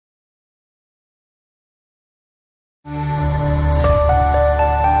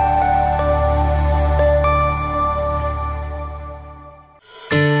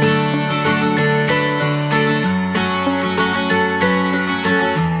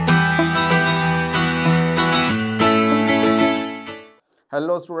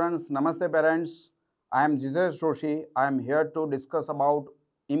Hello students, Namaste parents. I am Jijesh Joshi. I am here to discuss about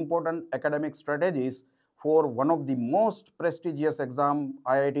important academic strategies for one of the most prestigious exam,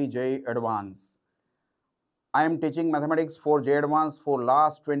 IIT JEE Advanced. I am teaching mathematics for JEE Advanced for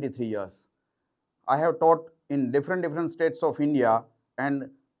last 23 years. I have taught in different states of India and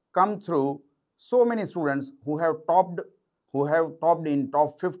come through so many students who have topped in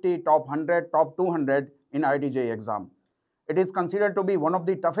top 50, top 100, top 200 in IIT JEE exam. It is considered to be one of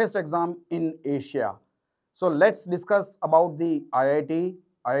the toughest exam in Asia. So let's discuss about the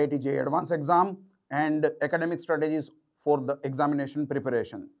IIT JEE Advanced exam and academic strategies for the examination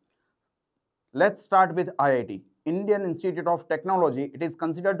preparation. Let's start with IIT, Indian Institute of Technology. It is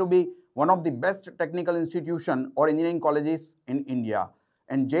considered to be one of the best technical institution or engineering colleges in India.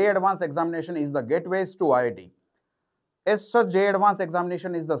 And JEE Advanced examination is the gateways to IIT. As such, JEE Advanced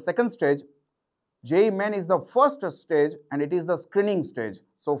examination is the second stage. JEE Main is the first stage and it is the screening stage.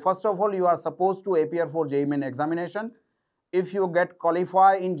 So first of all, you are supposed to appear for JEE Main examination. If you get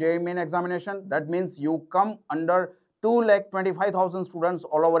qualified in JEE Main examination, that means you come under 2,25,000 students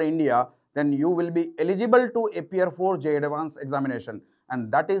all over India, then you will be eligible to appear for JEE Advanced examination,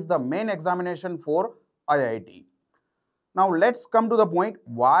 and that is the main examination for IIT. Now let's come to the point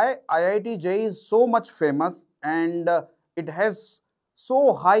why IIT JEE is so much famous and it has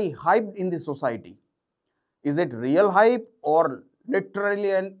so high hype in the society. Is it real hype or literally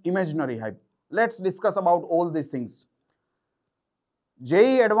an imaginary hype? Let's discuss about all these things.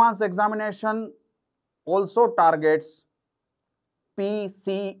 JEE Advanced examination also targets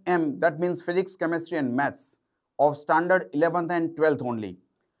PCM, that means Physics, Chemistry and Maths of standard 11th and 12th only.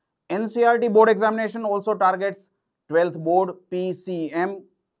 NCERT board examination also targets 12th board PCM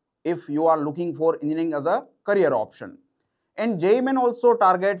if you are looking for engineering as a career option. And JEE Main also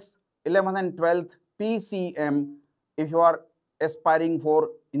targets 11th and 12th PCM if you are aspiring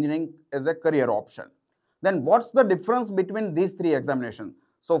for engineering as a career option. Then what's the difference between these three examinations?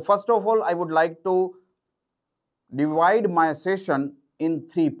 So first of all, I would like to divide my session in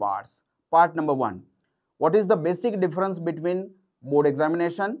three parts. Part number one, what is the basic difference between board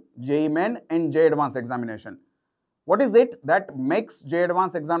examination, JEE Main and JEE Advanced examination? What is it that makes JEE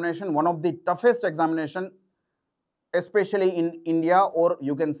Advanced examination one of the toughest examination, especially in India or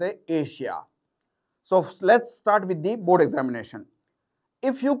you can say Asia? So let's start with the board examination.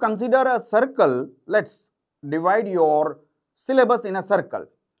 If you consider a circle, let's divide your syllabus in a circle.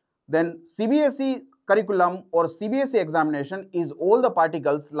 Then CBSE curriculum or CBSE examination is all the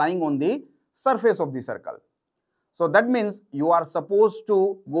particles lying on the surface of the circle. So that means you are supposed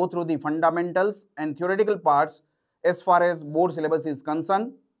to go through the fundamentals and theoretical parts. As far as board syllabus is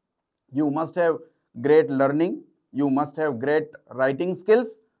concerned, you must have great learning, you must have great writing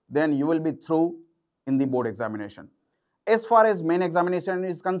skills, then you will be through in the board examination. As far as main examination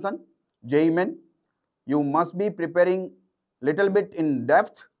is concerned, JEE Main, you must be preparing little bit in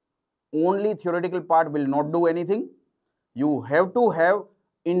depth. Only theoretical part will not do anything. You have to have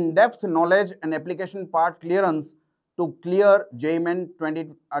in-depth knowledge and application part clearance to clear JEE Main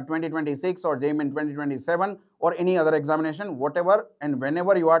 2026 or JEE Main 2027 or any other examination, whatever and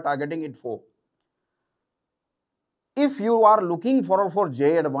whenever you are targeting it for. If you are looking forward for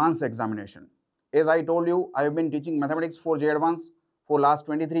JEE Advanced examination, as I told you, I have been teaching mathematics for JEE Advanced for last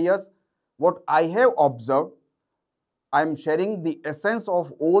 23 years. What I have observed, I am sharing the essence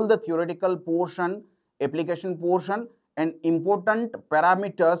of all the theoretical portion, application portion and important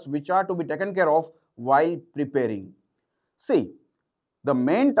parameters which are to be taken care of while preparing. See, the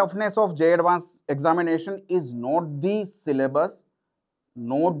main toughness of JEE Advanced examination is not the syllabus,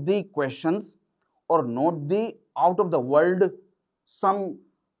 not the questions or not the out of the world some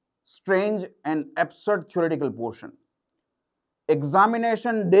strange and absurd theoretical portion.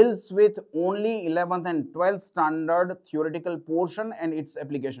 Examination deals with only 11th and 12th standard theoretical portion and its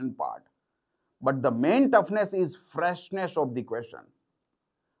application part. But the main toughness is freshness of the question.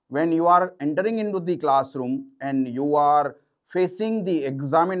 When you are entering into the classroom and you are facing the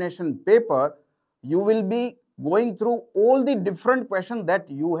examination paper, you will be going through all the different questions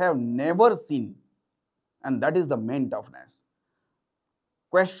that you have never seen. And that is the main toughness.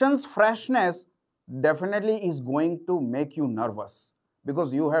 Questions freshness definitely is going to make you nervous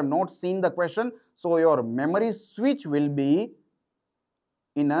because you have not seen the question, so your memory switch will be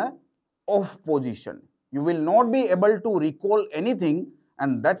in a off position. You will not be able to recall anything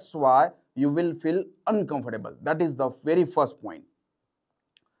and that's why you will feel uncomfortable. That is the very first point.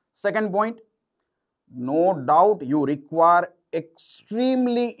 Second point, no doubt you require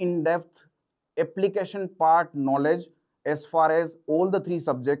extremely in-depth application part knowledge as far as all the three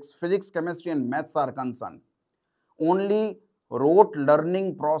subjects, physics, chemistry and maths are concerned. Only rote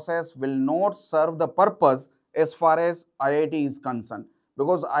learning process will not serve the purpose as far as IIT is concerned,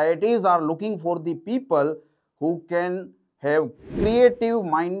 because IITs are looking for the people who can have creative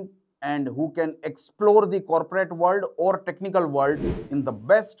mind and who can explore the corporate world or technical world in the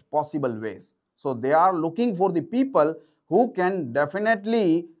best possible ways. So they are looking for the people who can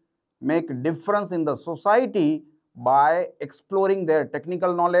definitely make difference in the society by exploring their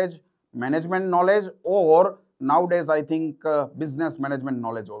technical knowledge, management knowledge, or nowadays I think business management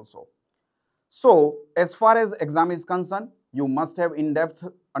knowledge also. So as far as exam is concerned, you must have in-depth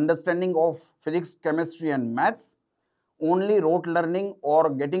understanding of physics, chemistry and maths. Only rote learning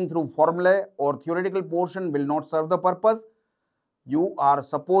or getting through formulae or theoretical portion will not serve the purpose. You are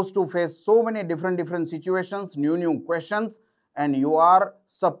supposed to face so many different situations, new questions, and you are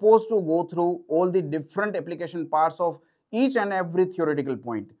supposed to go through all the different application parts of each and every theoretical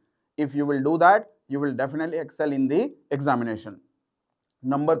point. If you will do that, you will definitely excel in the examination.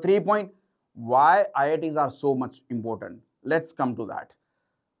 Number 3 point, why IITs are so much important. Let's come to that.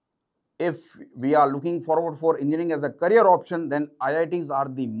 If we are looking forward for engineering as a career option, then IITs are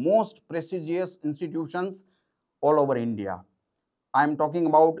the most prestigious institutions all over India. I am talking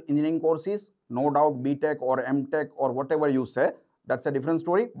about engineering courses, no doubt BTech or MTech or whatever you say, that's a different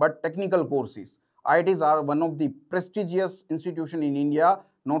story, but technical courses. IITs are one of the prestigious institutions in India,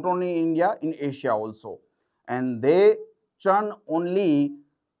 not only in India, in Asia also. And they churn only,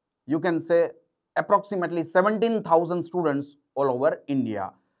 you can say, approximately 17,000 students all over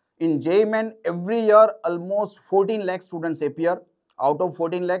India. In JEE Main, every year almost 14 lakh students appear. Out of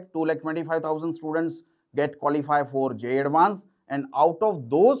 14 lakh, 2,25,000 students get qualified for JEE Advanced, and out of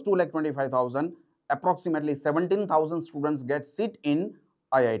those 2,25,000, approximately 17,000 students get seat in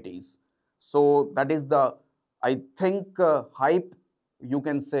IITs. So that is the, I think, hype, you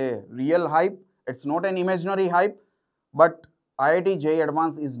can say real hype. It's not an imaginary hype, but IIT JEE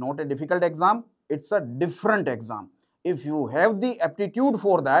Advanced is not a difficult exam. It's a different exam. If you have the aptitude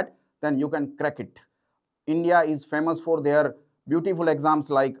for that, then you can crack it. India is famous for their beautiful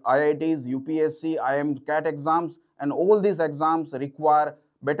exams like IITs, UPSC, IIM CAT exams, and all these exams require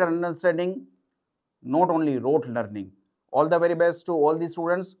better understanding, not only rote learning. All the very best to all the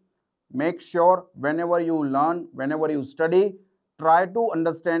students. Make sure whenever you learn, whenever you study, try to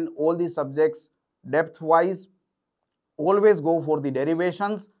understand all the subjects depth-wise. Always go for the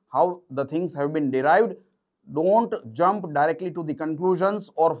derivations, how the things have been derived. Don't jump directly to the conclusions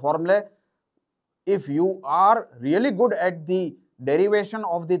or formulae. If you are really good at the derivation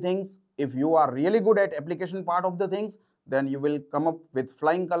of the things, if you are really good at application part of the things, then you will come up with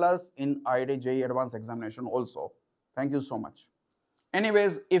flying colors in IIT JEE Advanced examination also. Thank you so much.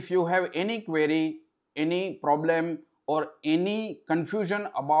 Anyways, if you have any query, any problem or any confusion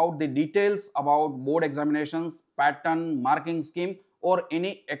about the details about board examinations, pattern, marking scheme or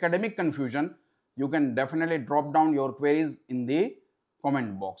any academic confusion, you can definitely drop down your queries in the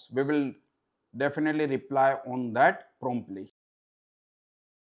comment box. We will definitely reply on that promptly.